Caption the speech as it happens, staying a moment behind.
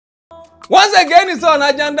Once again, it's on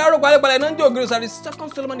Ajandaro Kwale Nanjo Gros at the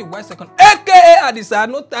second Solomon the Wise second, aka AdissA.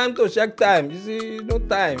 No time to check time. You see, no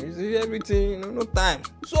time. You see everything, no time.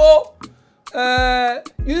 So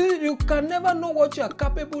you can never know what you are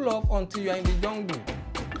capable of until you are in the jungle.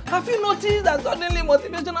 Have you noticed that suddenly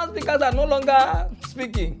motivational speakers are no longer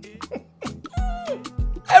speaking?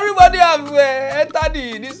 Everybody have entered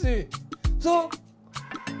this thing. So,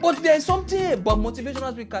 but there is something about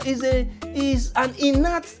motivational speaker. Is an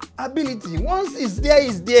innate ability. Once it's there,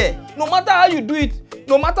 it's there. No matter how you do it,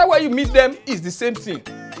 no matter where you meet them, it's the same thing.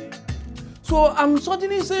 So I'm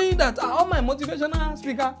suddenly saying that all my motivational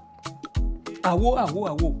speaker,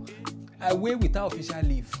 away without official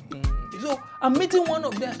leave. So I'm meeting one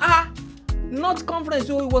of them. Not conference.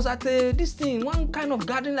 So it was at this thing, one kind of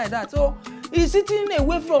garden like that. So he's sitting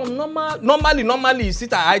away from normally he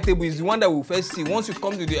sit at high table. Is the one that we first see once you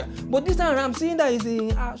come to there. But this time I'm seeing that he's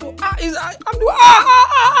in. I'm doing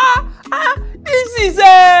this is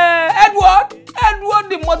Edward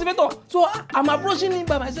the motivator. So I'm approaching him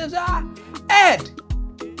by myself. Say, Ed.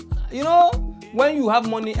 You know, when you have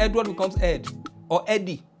money, Edward becomes Ed or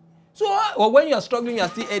Eddie. So, or when you are struggling, you are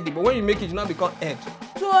still Eddie. But when you make it, you now become Ed.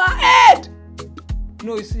 So, Ed!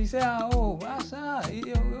 No, he said,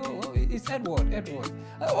 it's Edward.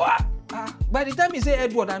 By the time he said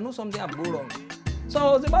Edward, I know something I've gone wrong. So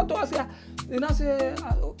I was about to ask, then I said,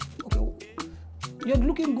 okay, you're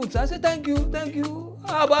looking good. So I said, thank you.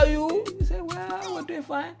 How about you? He said, well, we're doing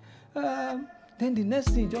fine. Then the next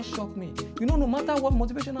thing just shocked me. You know, no matter what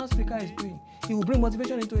motivational speaker is doing, he will bring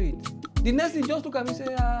motivation into it. The next thing just look at me and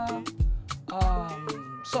say,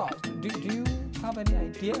 sir, do you have any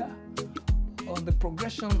idea on the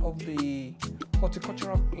progression of the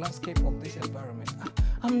horticultural landscape of this environment?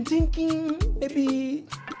 I'm thinking maybe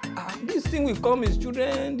this thing will come his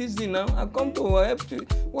children, this thing now. I come to help you.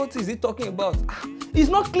 What is he talking about? It's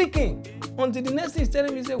not clicking. Until the next thing is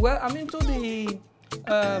telling me, say, well, I'm into the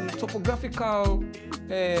topographical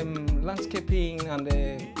landscaping and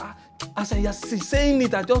as I was saying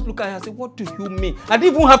it, I just look at it and say, what do you mean? I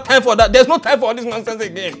didn't even have time for that. There's no time for all this nonsense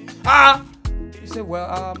again. He said,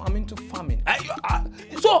 well, I'm into farming.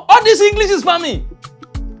 So all this English is farming.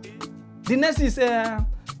 The next is,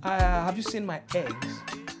 have you seen my eggs?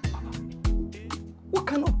 What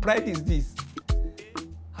kind of pride is this?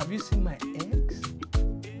 Have you seen my eggs?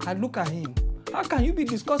 I look at him. How can you be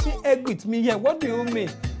discussing egg with me here? What do you mean?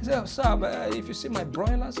 He said, sir, if you see my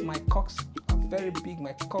broilers, my cocks are very big.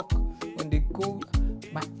 My cock, when they go,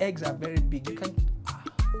 my eggs are very big. You can.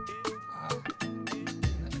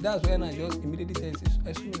 That's when I just immediately say,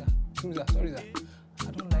 excuse me, sir, sorry, sir.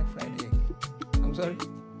 I don't like fried egg. I'm sorry.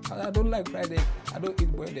 I don't like fried egg. I don't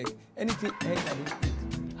eat boiled egg. Anything egg, I don't eat.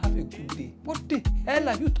 Have a good day. What the hell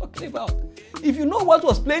are you talking about? If you know what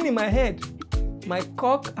was playing in my head, my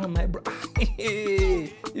cock and my bro.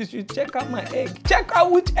 You should check out my egg. Check out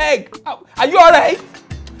which egg. Are you alright?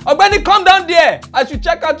 Ogbeni, come down there. I should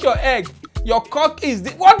check out your egg. Your cock is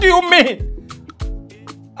this. What do you mean?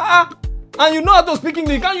 And you know how to speak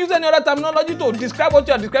English. You can't use any other terminology to describe what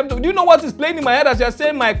you are describing. Do you know what is playing in my head as you are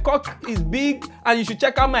saying my cock is big and you should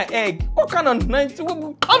check out my egg? What kind of nonsense?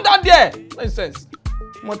 Come down there. Nonsense.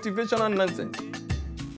 Motivational nonsense.